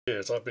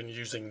Years I've been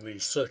using the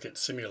circuit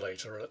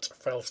simulator at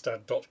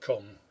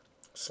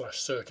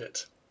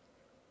falstad.com/circuit,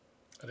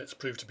 and it's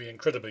proved to be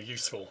incredibly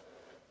useful.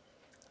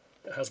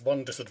 It has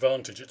one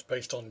disadvantage: it's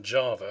based on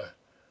Java,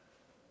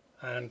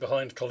 and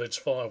behind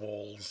college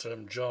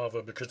firewalls,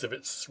 Java, because of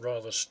its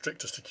rather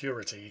stricter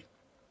security,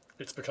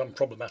 it's become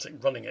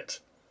problematic running it.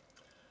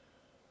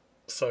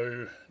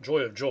 So,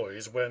 joy of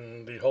joys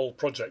when the whole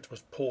project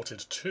was ported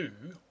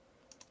to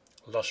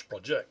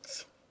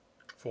LushProjects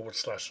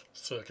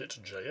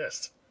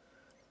 /circuit.js.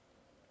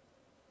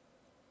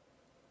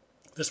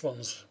 This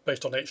one's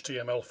based on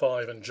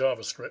HTML5 and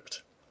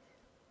JavaScript,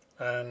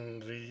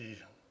 and the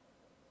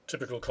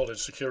typical college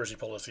security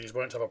policies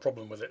won't have a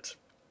problem with it.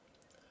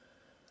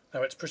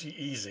 Now, it's pretty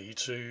easy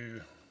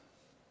to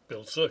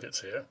build circuits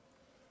here,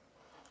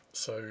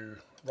 so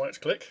right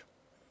click,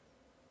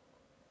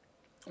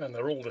 and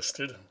they're all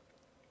listed,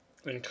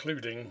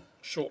 including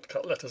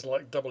shortcut letters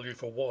like W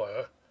for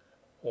wire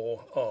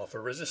or R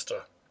for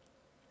resistor.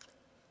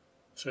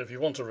 So if you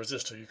want a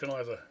resistor, you can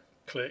either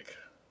click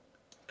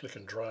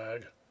and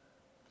drag,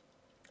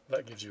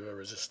 that gives you a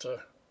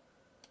resistor.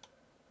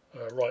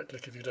 Right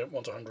click if you don't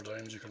want 100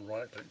 ohms, you can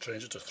right click,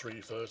 change it to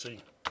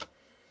 330.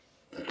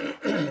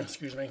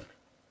 Excuse me.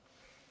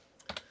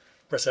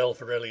 Press L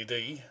for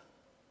LED.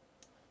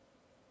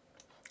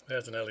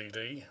 There's an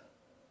LED.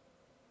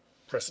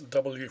 Press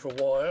W for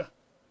wire.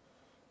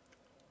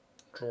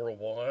 Draw a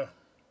wire.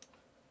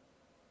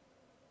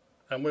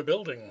 And we're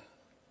building.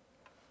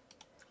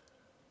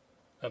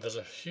 And there's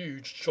a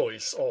huge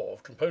choice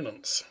of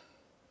components.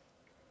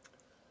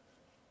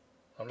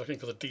 I'm looking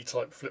for the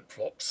D-type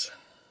flip-flops.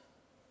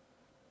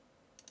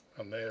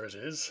 And there it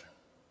is.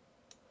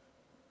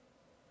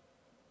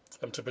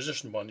 And to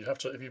position one, you have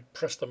to, if you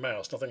press the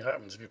mouse, nothing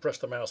happens. If you press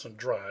the mouse and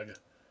drag,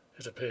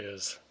 it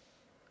appears.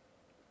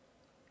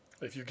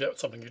 If you get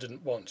something you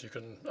didn't want, you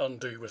can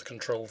undo with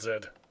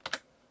Control-Z.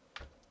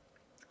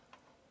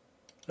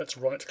 Let's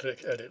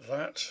right-click, edit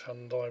that,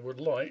 and I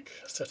would like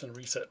set and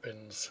reset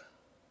pins.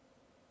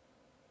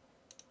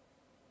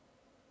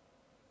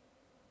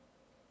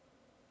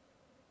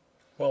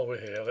 While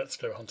we're here, let's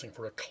go hunting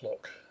for a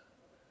clock.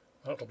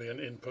 That'll be an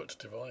input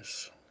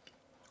device.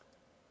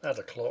 Add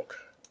a clock.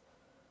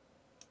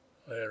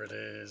 There it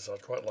is.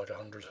 I'd quite like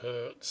 100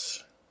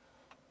 Hertz.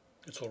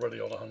 It's already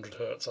on 100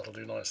 Hertz. That'll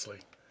do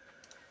nicely.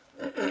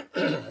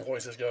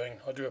 Voice is going.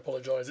 I do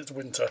apologise. It's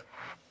winter.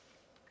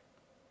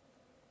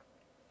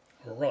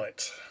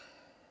 Right.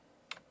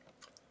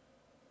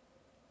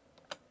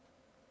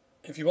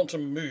 If you want to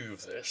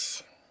move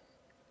this,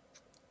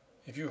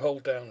 if you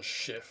hold down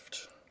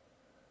Shift,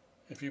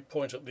 if you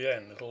point at the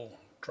end, it'll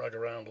drag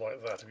around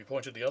like that. If you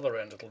point at the other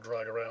end, it'll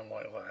drag around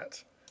like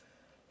that.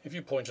 If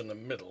you point in the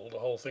middle, the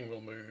whole thing will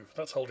move.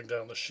 That's holding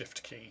down the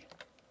Shift key.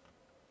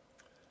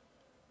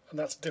 And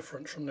that's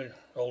different from the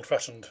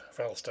old-fashioned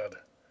Falstad.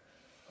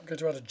 I'm going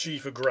to add a G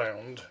for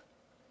ground.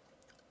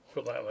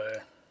 Put that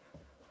there.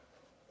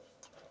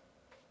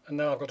 And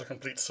now I've got a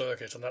complete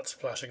circuit, and that's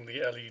flashing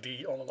the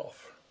LED on and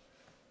off.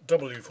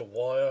 W for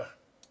wire.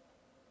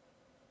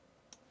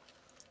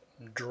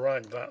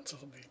 Drag that so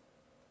that the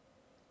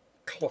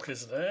clock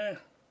is there.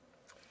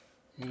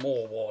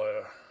 More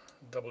wire.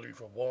 W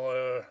for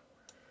wire.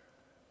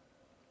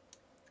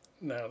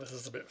 Now this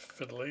is a bit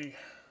fiddly.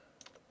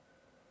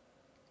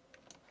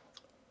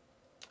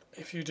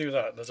 If you do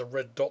that, there's a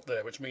red dot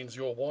there, which means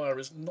your wire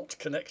is not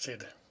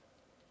connected.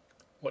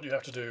 What you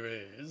have to do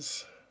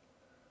is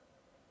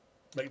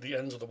make the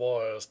ends of the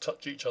wires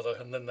touch each other,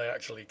 and then they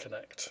actually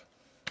connect.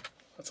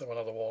 Let's have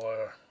another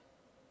wire.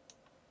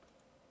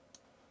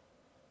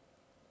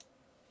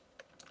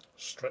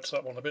 Stretch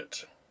that one a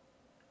bit.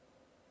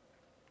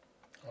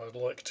 I'd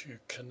like to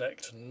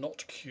connect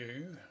not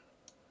Q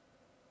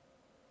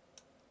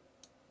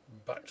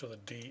back to the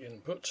D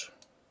input,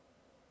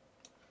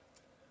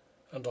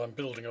 and I'm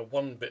building a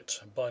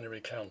 1-bit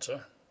binary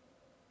counter.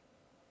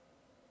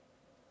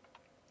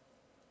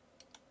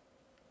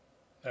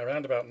 Now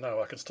around about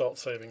now I can start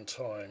saving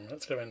time.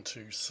 Let's go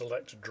into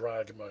select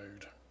drag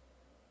mode,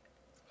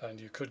 and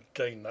you could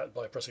gain that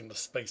by pressing the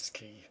space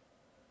key.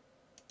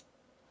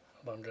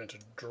 And I'm going to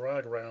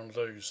drag around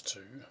those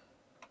two.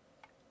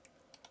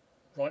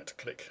 Right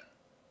click,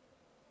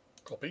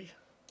 copy,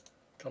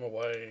 come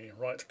away,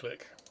 right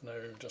click,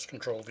 no, just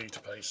Control V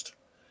to paste.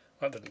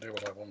 That didn't do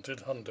what I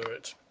wanted, undo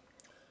it.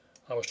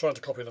 I was trying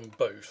to copy them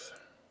both.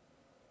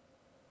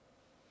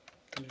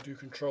 Can you do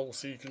Control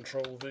C,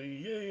 Control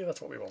V? Yeah,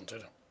 that's what we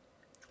wanted.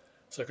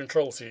 So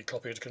Control C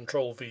copied,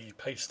 Control V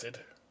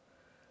pasted,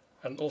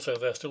 and also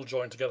they're still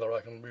joined together.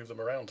 I can move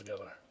them around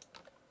together.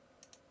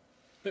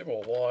 Bit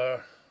more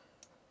wire.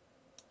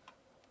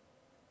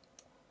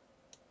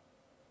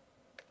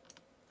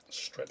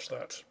 Stretch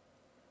that.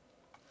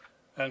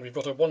 And we've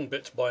got a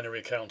 1-bit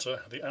binary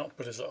counter. The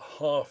output is at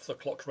half the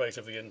clock rate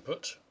of the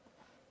input.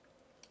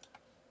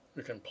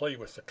 We can play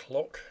with the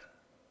clock.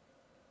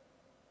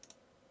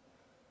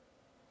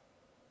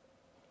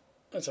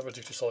 Let's have a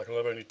duty cycle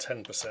of only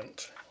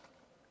 10%.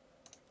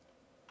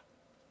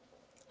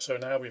 So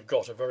now we've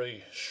got a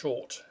very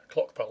short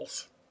clock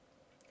pulse.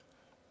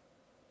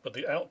 but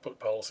the output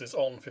pulse is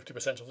on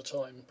 50% of the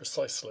time,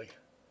 precisely.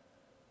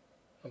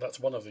 And that's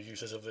one of the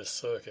uses of this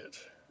circuit.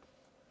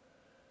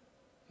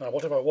 Now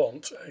what if I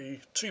want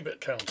a 2-bit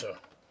counter?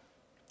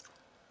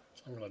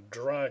 So I'm going to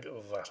drag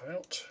that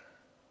out,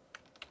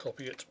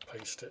 copy it,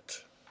 paste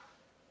it,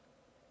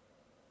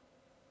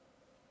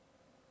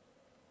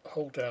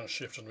 hold down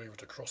Shift and move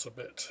it across a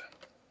bit,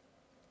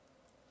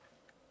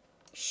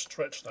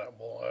 stretch that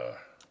wire,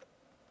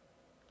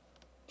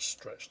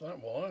 stretch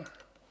that wire,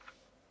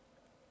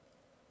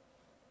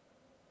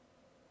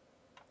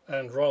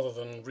 and rather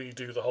than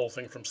redo the whole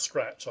thing from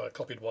scratch, I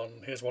copied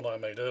one. Here's one I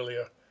made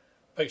earlier,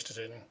 paste it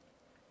in,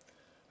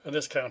 and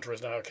this counter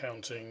is now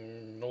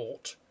counting 0,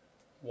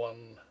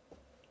 1,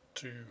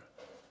 2,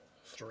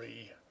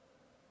 3,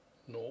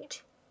 0,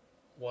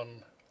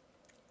 1,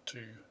 2,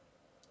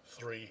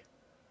 3.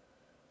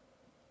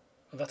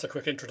 And that's a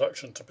quick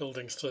introduction to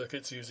building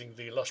circuits using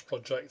the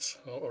LushProjects,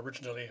 or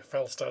originally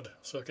Falstad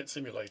circuit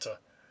simulator.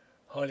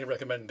 Highly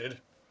recommended.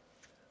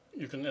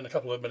 You can, in a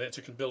couple of minutes,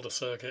 you can build a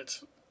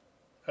circuit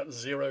at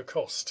 0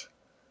 cost.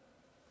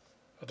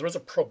 But there is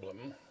a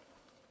problem.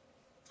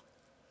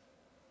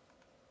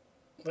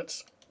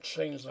 Let's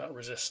change that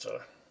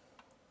resistor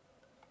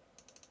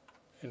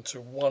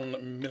into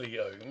 1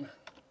 milliohm.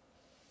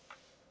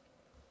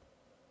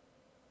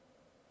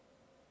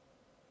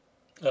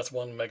 That's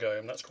 1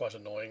 megohm, that's quite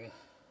annoying.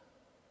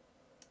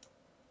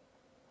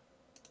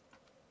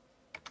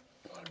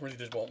 I really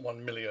did want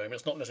 1 milliohm,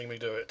 it's not letting me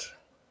do it.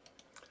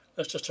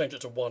 Let's just change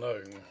it to 1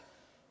 ohm.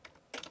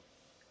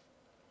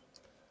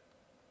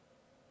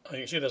 And you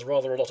can see there's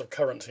rather a lot of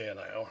current here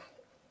now.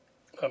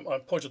 I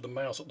pointed the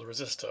mouse at the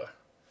resistor,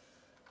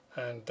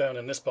 and down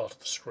in this part of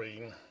the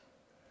screen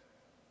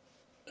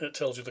it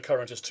tells you the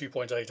current is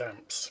 2.8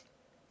 amps,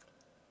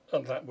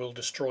 and that will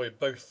destroy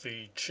both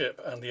the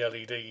chip and the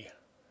LED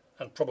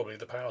and probably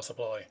the power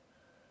supply.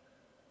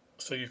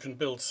 So you can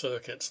build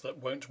circuits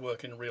that won't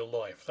work in real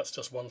life. That's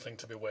just one thing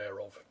to be aware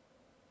of.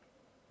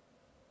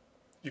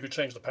 You could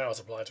change the power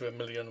supply to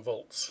 1,000,000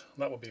 volts,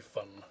 and that would be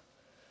fun.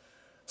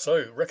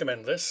 So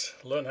recommend this,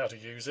 learn how to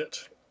use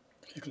it.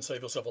 You can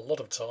save yourself a lot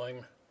of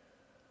time.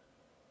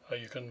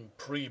 You can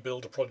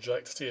pre-build a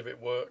project, see if it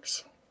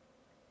works.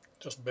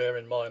 Just bear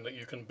in mind that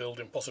you can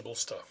build impossible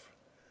stuff.